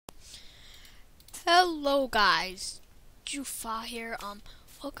Hello guys, Jufa here.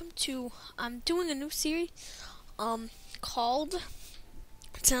 Welcome to I'm doing a new series called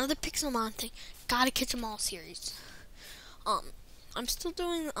it's another Pixelmon thing. Gotta catch 'em all series. I'm still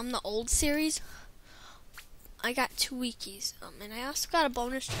doing the old series. I got 2 wikis. And I also got a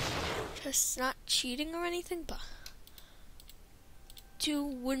bonus, just not cheating or anything, but 2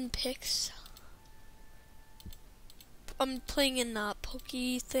 wooden picks. I'm playing in the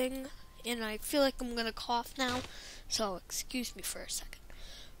pokey thing. And I feel like I'm gonna cough now, so excuse me for a second.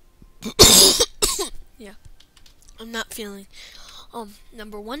 Yeah, I'm not feeling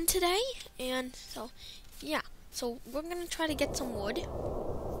number 1 today, and so yeah, so we're gonna try to get some wood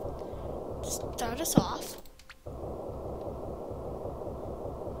to start us off.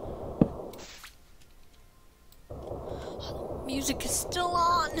 The music is still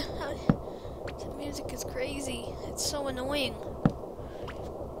on. The music is crazy. It's so annoying.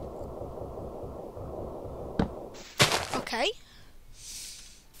 Okay,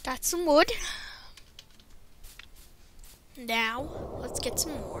 got some wood. Now, let's get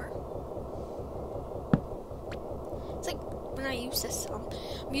some more. It's like when I use this, I'm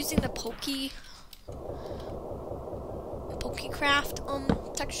using the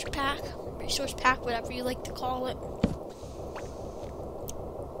PokeCraft texture pack, resource pack, whatever you like to call it.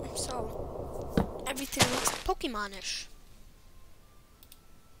 So, everything looks Pokemon-ish.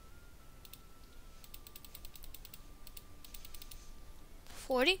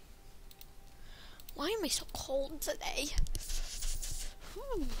 $40. Why am I so cold today?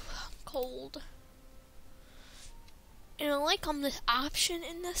 I'm cold. And I like this option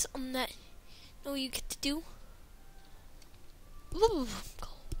in this that you get to do. Ooh, I'm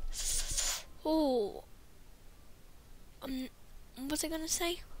cold. Oh. What was I gonna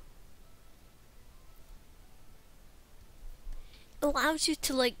say? It allows you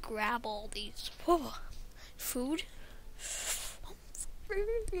to like grab all these food.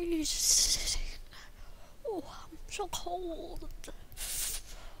 Oh, I'm so cold.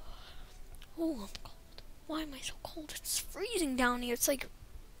 Oh, I'm cold. Why am I so cold? It's freezing down here. It's like,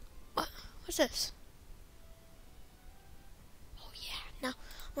 what's this? Oh yeah. Now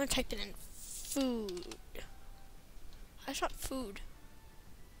I'm gonna type it in food. I thought food.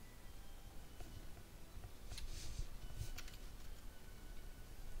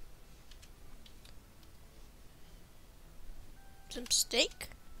 Some steak.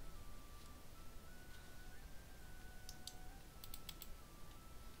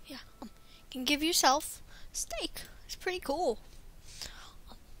 Yeah, you can give yourself steak. It's pretty cool.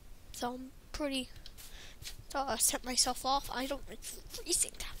 So I'm pretty. So I set myself off. It's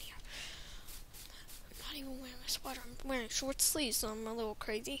freezing down here. I'm not even wearing a sweater. I'm wearing short sleeves, so I'm a little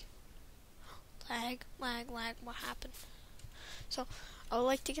crazy. Lag. What happened? So I would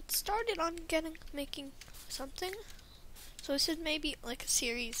like to get started on making something. So this is maybe like a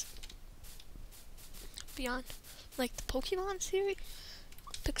series beyond, like the Pokemon series,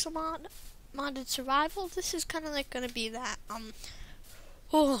 Pixelmon, modded survival. This is kind of like gonna be that.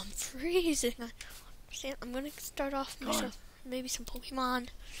 Oh, I'm freezing. I'm gonna start off myself, maybe some Pokemon,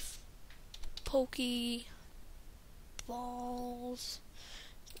 Pokeballs.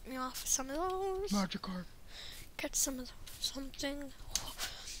 Get me off some of those. Magikarp. Catch something. Oh,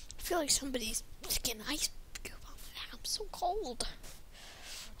 I feel like somebody's getting ice. I'm so cold.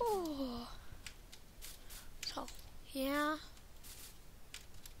 Oh. So, yeah.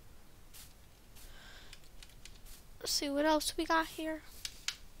 Let's see what else we got here.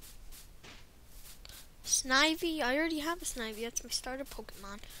 Snivy. I already have a Snivy. That's my starter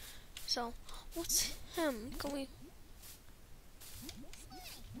Pokemon. So, what's him? Can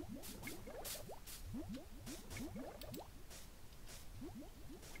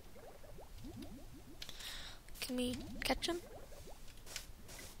we catch him?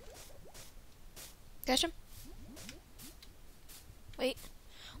 Catch him? Wait,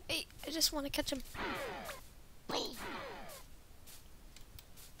 I just want to catch him.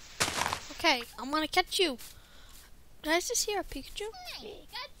 Okay, I'm gonna catch you. Did I just hear a Pikachu? I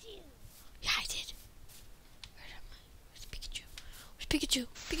got you. Yeah, I did. Where's Pikachu? Where's Pikachu?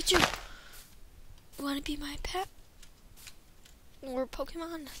 Pikachu! You wanna be my pet? Or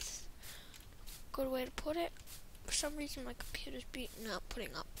Pokemon? That's a good way to put it. For some reason my computer's not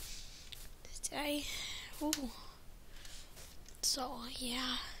putting up today. Ooh. So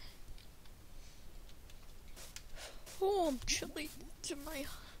yeah. Oh, I'm chilly.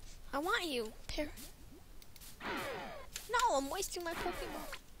 I want you, parrot. No, I'm wasting my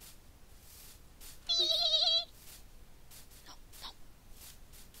Pokemon. No.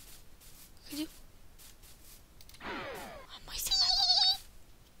 Could you? I'm wasting my Pokemon.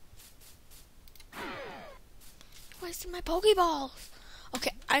 wasting my Pokeballs.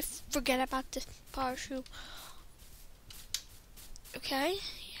 Okay, I forget about this power shoe. Okay,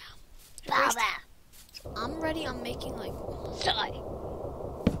 yeah. So I'm ready. I'm making like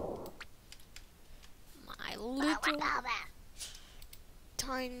my little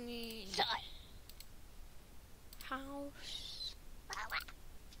tiny house.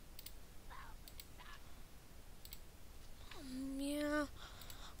 Yeah.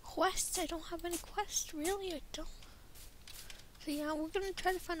 Quests? I don't have any quests. Really, I don't. So yeah, we're gonna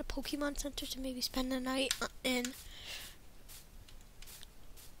try to find a Pokemon Center to maybe spend the night in.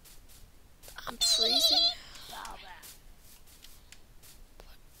 I'm freezing.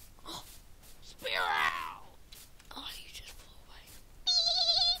 Oh, oh, you just flew away.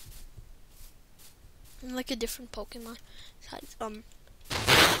 I'm like a different Pokemon. Besides, that was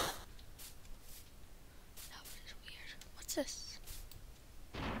weird. What's this?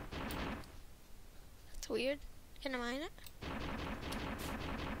 That's weird. Can I mine it?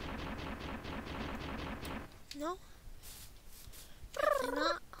 No? Apparently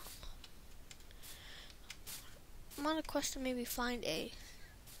not. I'm on a quest to maybe find a...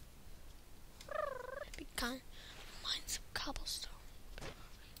 Maybe kind of mine some cobblestone.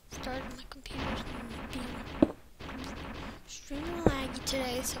 Started my computer's being extremely laggy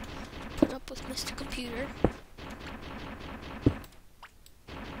today, so put up with Mr. Computer.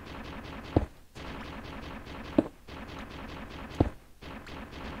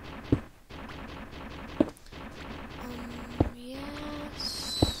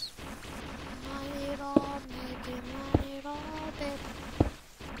 Yes. Mine it all, baby. Mine it all, baby.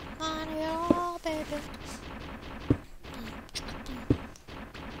 Mine it all, baby.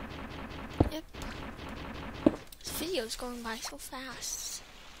 Yep. This video is going by so fast.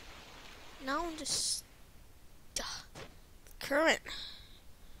 Now I'm just... Current.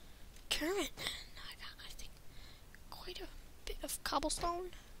 Now I got, I think, quite a bit of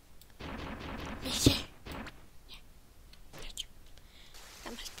cobblestone. Yeah.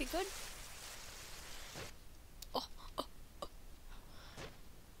 That must be good. Oh.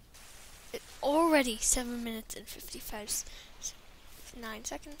 It's already 7 minutes and 9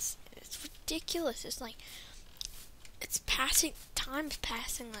 seconds. It's ridiculous. It's like, it's passing, time's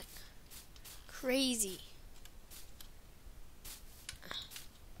passing like crazy.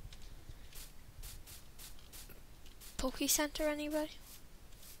 Poke Center, anybody?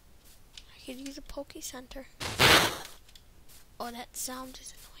 I could use a Poke Center. Oh, that sound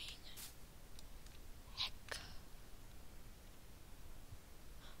is annoying. Heck.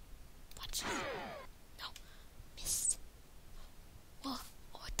 What's that? No. Missed. Well,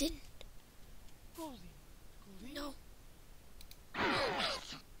 oh, it didn't. No.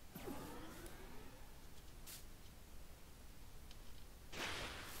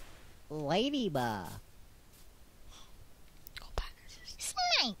 Ladybug. Go back.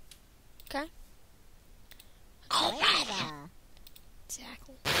 Slime. Okay. Ladybug.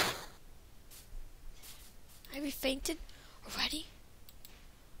 Exactly. Have you fainted already?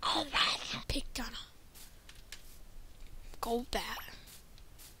 I picked on a gold bat.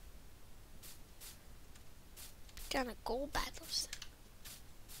 Picked on a gold bat. What's that?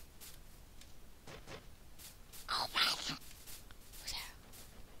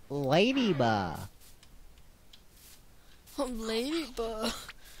 Ladybug. Ladybug.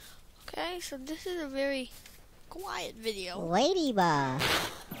 Okay, so this is a very quiet video. Ladybug.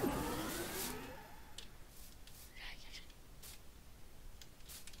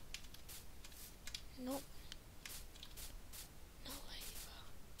 Nope. No Ladybug.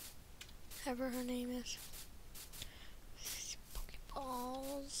 Whatever her name is.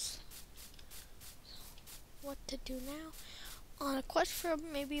 Pokeballs. What to do now? On a quest for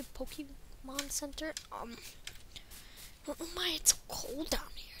maybe a Pokemon Center. I don't know why it's so cold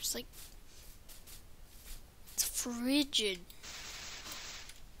down here. It's like, it's frigid.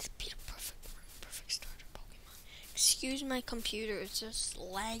 It'd be a perfect starter Pokemon. Excuse my computer, it's just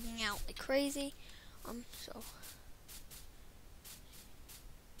lagging out like crazy. So.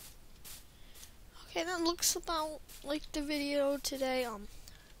 Okay, that looks about like the video today.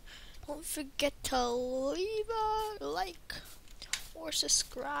 Don't forget to leave a like or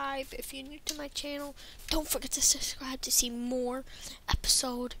subscribe if you're new to my channel. Don't forget to subscribe to see more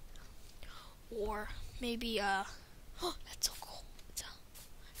episode, or maybe oh, that's so cool. It's I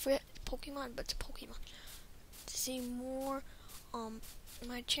forget Pokemon, but it's a Pokemon. To see more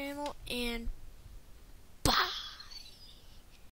my channel, and